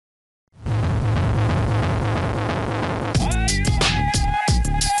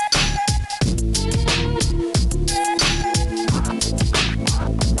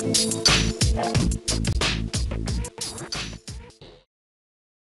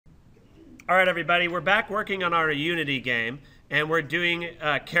All right, everybody, we're back working on our Unity game, and we're doing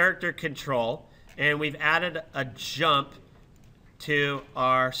character control, and we've added a jump to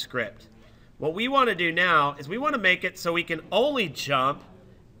our script. What we want to do now is we want to make it so we can only jump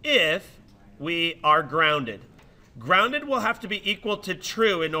if we are grounded. Grounded will have to be equal to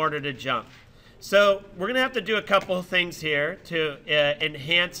true in order to jump. So we're going to have to do a couple of things here to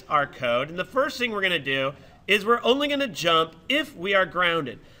enhance our code. And the first thing we're going to do is we're only going to jump if we are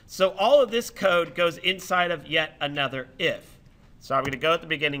grounded. So all of this code goes inside of yet another if. So I'm going to go at the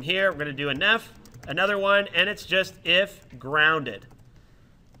beginning here. We're going to do an if, another one, and it's just if grounded.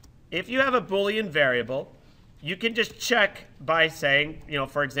 If you have a Boolean variable, you can just check by saying,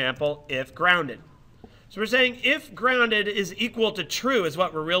 for example, if grounded. So we're saying if grounded is equal to true is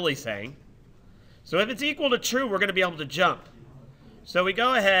what we're really saying. So if it's equal to true, we're going to be able to jump. So we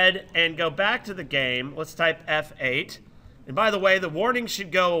go ahead and go back to the game. Let's type F8. And by the way, the warning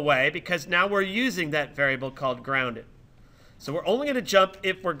should go away because now we're using that variable called grounded. So we're only going to jump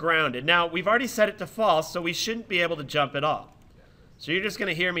if we're grounded. Now, we've already set it to false, so we shouldn't be able to jump at all. So you're just going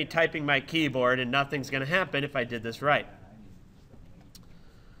to hear me typing my keyboard, and nothing's going to happen if I did this right.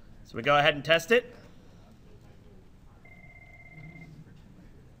 So we go ahead and test it.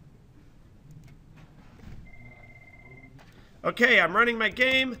 Okay, I'm running my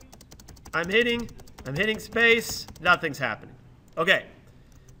game. I'm hitting space. Nothing's happening. Okay.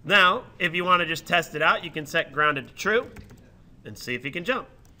 Now, if you want to just test it out, you can set grounded to true and see if you can jump.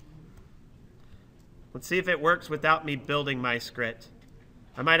 Let's see if it works without me building my script.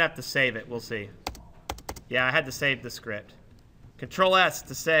 I might have to save it. We'll see. Yeah, I had to save the script. Control S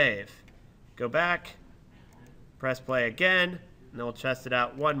to save. Go back. Press play again. And then we'll test it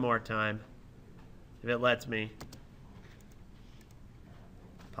out one more time. If it lets me.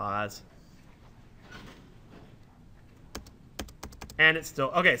 Pause. And it's still,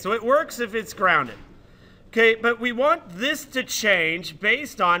 okay, so it works if it's grounded. Okay, but we want this to change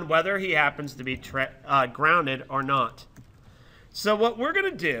based on whether he happens to be grounded or not. So what we're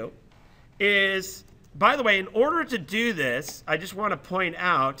going to do is, by the way, in order to do this, I just want to point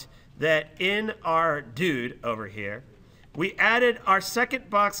out that in our dude over here, we added our second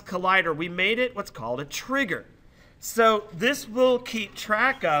box collider. We made it what's called a trigger. So this will keep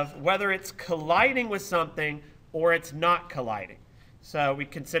track of whether it's colliding with something or it's not colliding. So we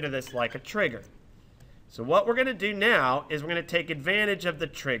consider this like a trigger. So what we're going to do now is we're going to take advantage of the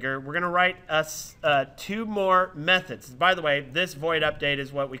trigger. We're going to write two more methods. By the way, this void update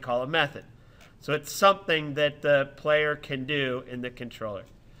is what we call a method. So it's something that the player can do in the controller.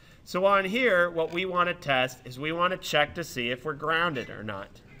 So on here, what we want to test is we want to check to see if we're grounded or not.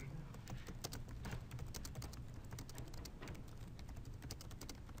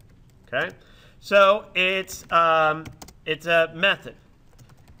 Okay, so it's a method.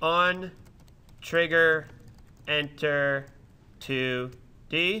 On trigger enter to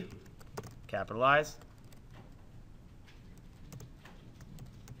D, capitalize.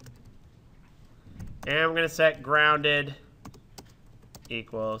 And we're going to set grounded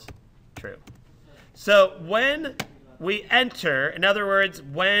equals true. So when we enter, in other words,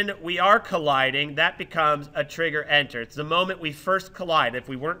 when we are colliding, that becomes a trigger enter. It's the moment we first collide. If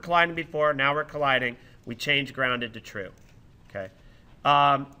we weren't colliding before, now we're colliding, we change grounded to true. Okay.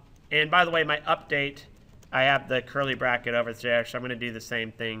 And by the way, my update, I have the curly bracket over there, so I'm going to do the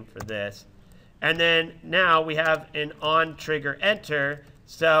same thing for this. And then now we have an on trigger enter,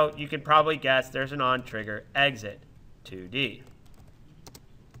 so you can probably guess there's an on trigger exit 2D.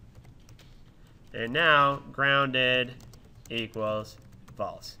 And now grounded equals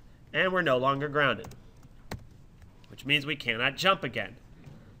false. And we're no longer grounded, which means we cannot jump again.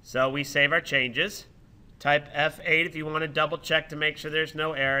 So we save our changes. Type F8 if you want to double check to make sure there's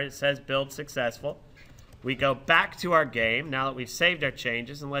no error. It says build successful. We go back to our game now that we've saved our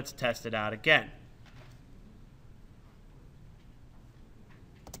changes, and let's test it out again.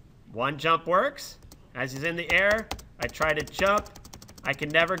 One jump works. As he's in the air, I try to jump. I can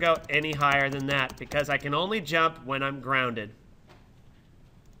never go any higher than that because I can only jump when I'm grounded.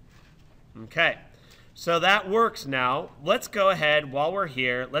 Okay. So that works now. Let's go ahead, while we're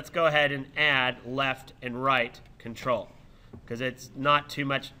here, let's go ahead and add left and right control because it's not too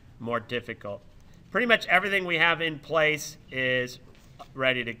much more difficult. Pretty much everything we have in place is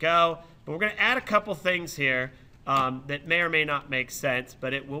ready to go, but we're going to add a couple things here that may or may not make sense,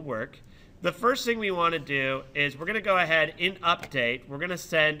 but it will work. The first thing we want to do is we're going to go ahead in update. We're going to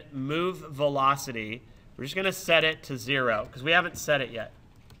send move velocity. We're just going to set it to 0 because we haven't set it yet.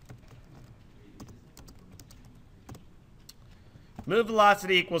 Move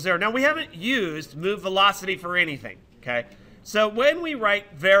velocity equals 0. Now, we haven't used move velocity for anything, okay? So when we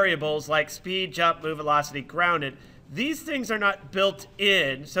write variables like speed, jump, move velocity, grounded, these things are not built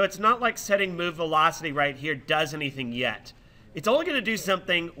in, so it's not like setting move velocity right here does anything yet. It's only going to do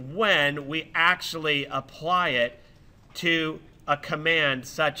something when we actually apply it to a command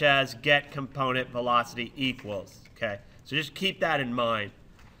such as get component velocity equals. Okay, so just keep that in mind.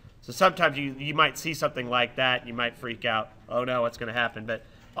 So sometimes you might see something like that, you might freak out. Oh no, what's going to happen? But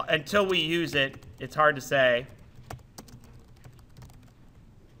until we use it, it's hard to say.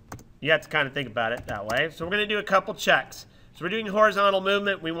 You have to kind of think about it that way. So we're going to do a couple checks. So we're doing horizontal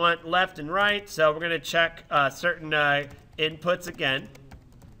movement. We want left and right. So we're going to check certain inputs again.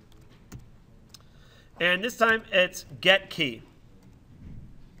 And this time it's get key.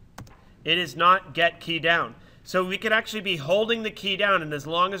 It is not get key down. So we could actually be holding the key down, and as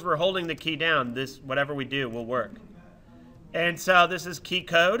long as we're holding the key down, this whatever we do will work. And so this is key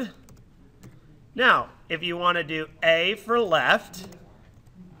code. Now, if you want to do A for left,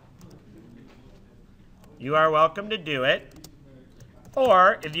 you are welcome to do it.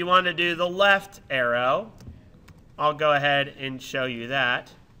 Or if you want to do the left arrow, I'll go ahead and show you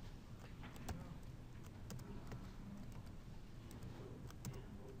that.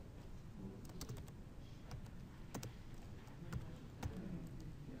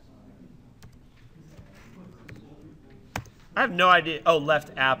 I have no idea. Oh,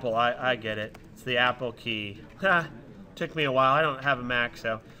 left apple. I get it. It's the Apple key. Took me a while. I don't have a Mac,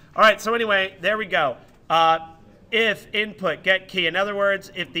 so. All right, so anyway, there we go. If input get key, in other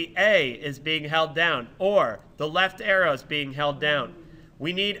words, if the A is being held down or the left arrow is being held down,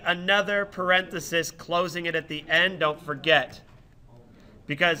 we need another parenthesis closing it at the end. Don't forget.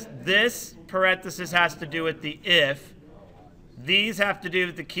 Because this parenthesis has to do with the if. These have to do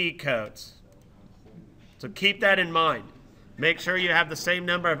with the key codes. So keep that in mind. Make sure you have the same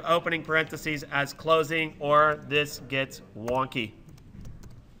number of opening parentheses as closing, or this gets wonky.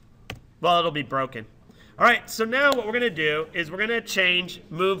 Well, it'll be broken. All right, so now what we're going to do is we're going to change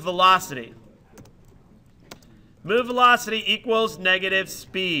move velocity. Move velocity equals negative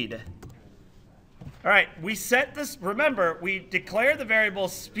speed. All right, we set this, remember, we declare the variable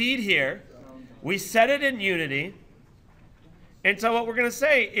speed here. We set it in Unity. And so what we're going to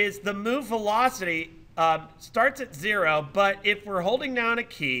say is the move velocity starts at 0, but if we're holding down a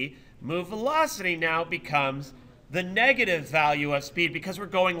key, move velocity now becomes the negative value of speed because we're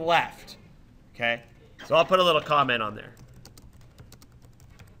going left. Okay? So I'll put a little comment on there.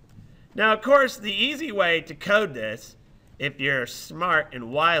 Now, of course, the easy way to code this, if you're smart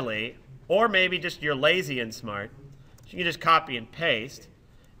and wily, or maybe just you're lazy and smart, you can just copy and paste.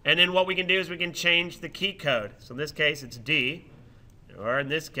 And then what we can do is we can change the key code. So in this case, it's D. Or in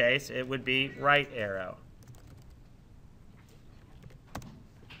this case, it would be right arrow.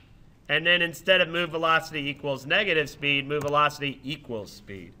 And then instead of move velocity equals negative speed, move velocity equals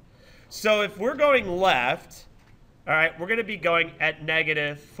speed. So if we're going left, all right, we're going to be going at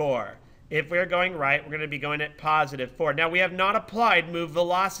 -4. If we're going right, we're going to be going at +4. Now, we have not applied move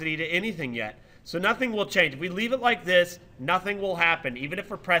velocity to anything yet, so nothing will change. If we leave it like this, nothing will happen, even if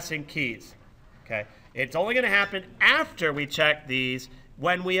we're pressing keys. Okay? It's only going to happen after we check these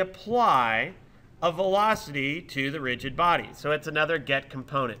when we apply a velocity to the rigid body. So it's another get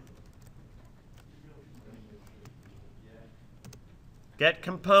component. Get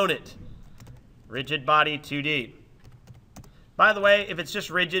component, rigid body 2D. By the way, if it's just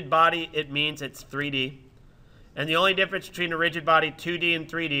rigid body, it means it's 3D. And the only difference between a rigid body 2D and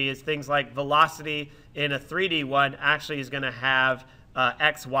 3D is things like velocity in a 3D one actually is going to have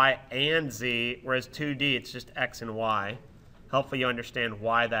X, Y, and Z, whereas 2D, it's just X and Y. Hopefully you understand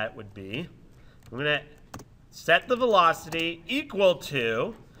why that would be. I'm going to set the velocity equal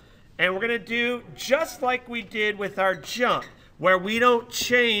to, and we're going to do just like we did with our jump, where we don't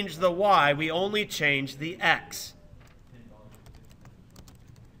change the Y, we only change the X.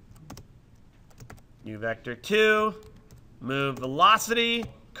 New vector 2, move velocity,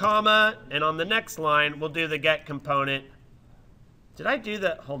 comma, and on the next line, we'll do the get component. Did I do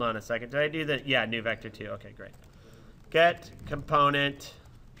the, hold on a second, did I do the, yeah, new vector 2, okay, great. Get component,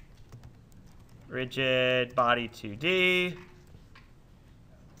 rigid body 2D,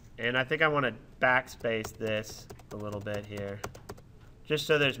 and I think I want to backspace this a little bit here, just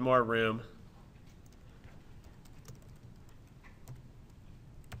so there's more room.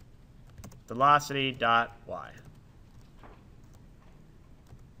 Velocity dot Y.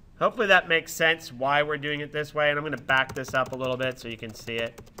 Hopefully that makes sense why we're doing it this way, and I'm going to back this up a little bit so you can see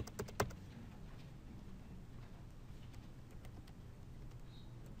it.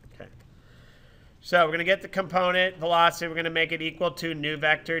 Okay. So we're going to get the component velocity. We're going to make it equal to new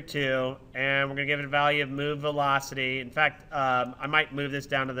vector 2. And we're going to give it a value of move velocity. In fact, I might move this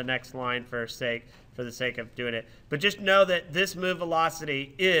down to the next line for the sake of doing it. But just know that this move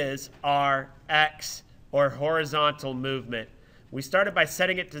velocity is our x, or horizontal movement. We started by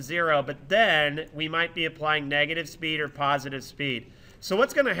setting it to 0, but then we might be applying negative speed or positive speed. So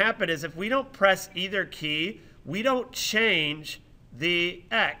what's going to happen is if we don't press either key, we don't change the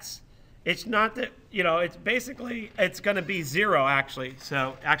x. It's not that, you know, it's basically, it's going to be 0 actually.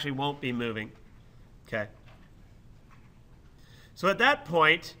 So actually won't be moving. Okay. So at that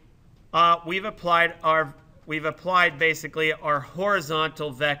point, we've applied basically our horizontal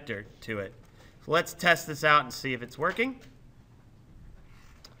vector to it. So let's test this out and see if it's working.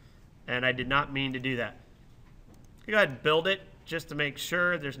 And I did not mean to do that. Go ahead and build it just to make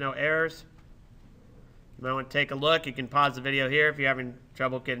sure there's no errors. You might want to take a look. You can pause the video here if you're having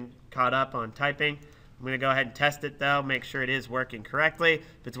trouble getting caught up on typing. I'm going to go ahead and test it though, make sure it is working correctly.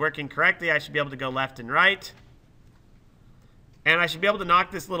 If it's working correctly, I should be able to go left and right. And I should be able to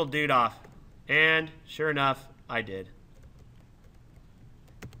knock this little dude off. And sure enough, I did.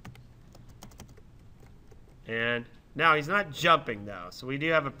 And now he's not jumping though, so we do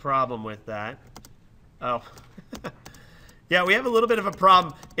have a problem with that. Oh. Yeah, we have a little bit of a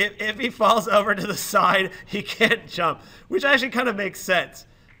problem. If he falls over to the side, he can't jump, which actually kind of makes sense.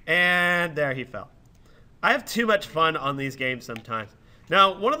 And there he fell. I have too much fun on these games sometimes.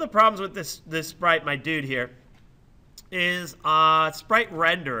 Now, one of the problems with this sprite, my dude here, is sprite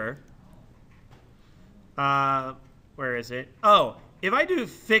renderer. Where is it? Oh, if I do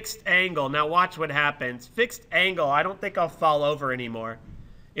fixed angle, now watch what happens. Fixed angle, I don't think I'll fall over anymore.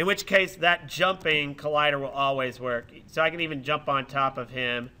 In which case, that jumping collider will always work. So I can even jump on top of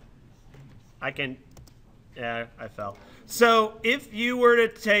him. I can... Yeah, I fell. So if you were to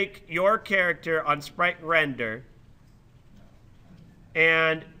take your character on sprite render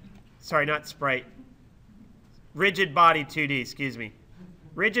and... Sorry, not sprite. Rigid body 2D, excuse me.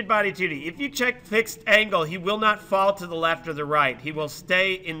 Rigid body 2D. If you check fixed angle, he will not fall to the left or the right. He will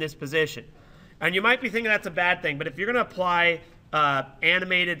stay in this position. And you might be thinking that's a bad thing, but if you're going to apply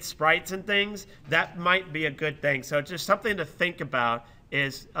animated sprites and things, that might be a good thing. So just something to think about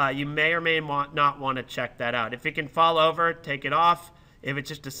is you may or may not want to check that out. If it can fall over, take it off. If it's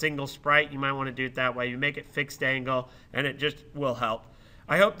just a single sprite, you might want to do it that way. You make it fixed angle, and it just will help.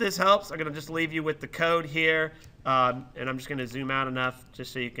 I hope this helps. I'm going to just leave you with the code here, and I'm just going to zoom out enough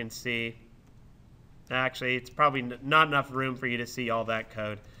just so you can see. Actually, it's probably not enough room for you to see all that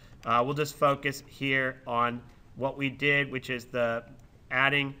code. We'll just focus here on what we did, which is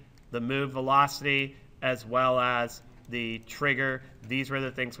adding the move velocity as well as the trigger. These were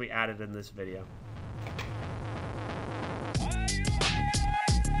the things we added in this video.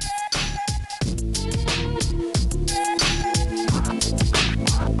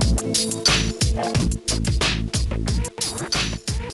 Yeah.